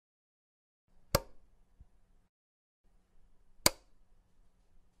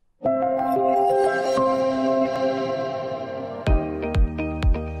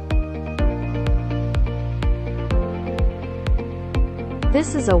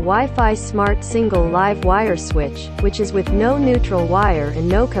This is a Wi-Fi smart single live wire switch, which is with no neutral wire and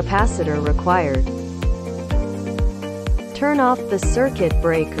no capacitor required. Turn off the circuit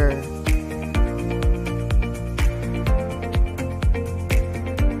breaker.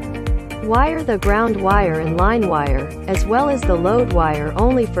 Wire the ground wire and line wire, as well as the load wire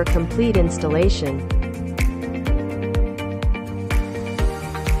only for complete installation.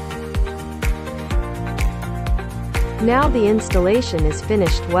 Now the installation is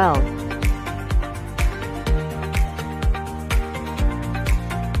finished well.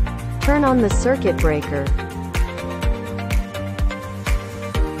 Turn on the circuit breaker.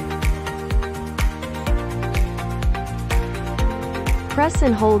 Press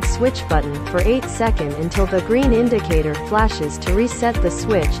and hold switch button for 8 seconds until the green indicator flashes to reset the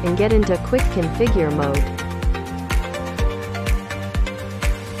switch and get into quick configure mode.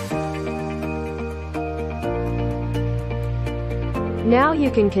 Now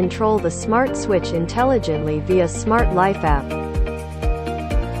you can control the smart switch intelligently via Smart Life app.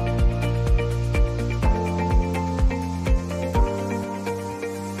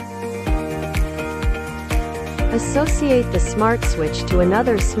 Associate the smart switch to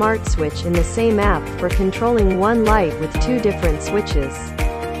another smart switch in the same app for controlling one light with two different switches.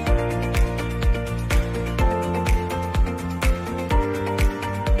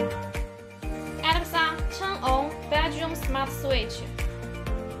 Alexa, turn on bedroom smart switch.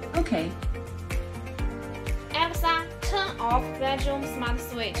 Okay. Alexa, turn off bedroom smart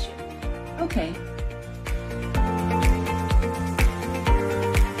switch. Okay.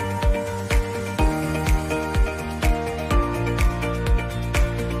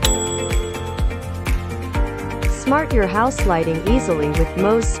 Smart your house lighting easily with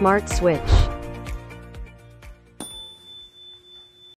MOES Smart Switch.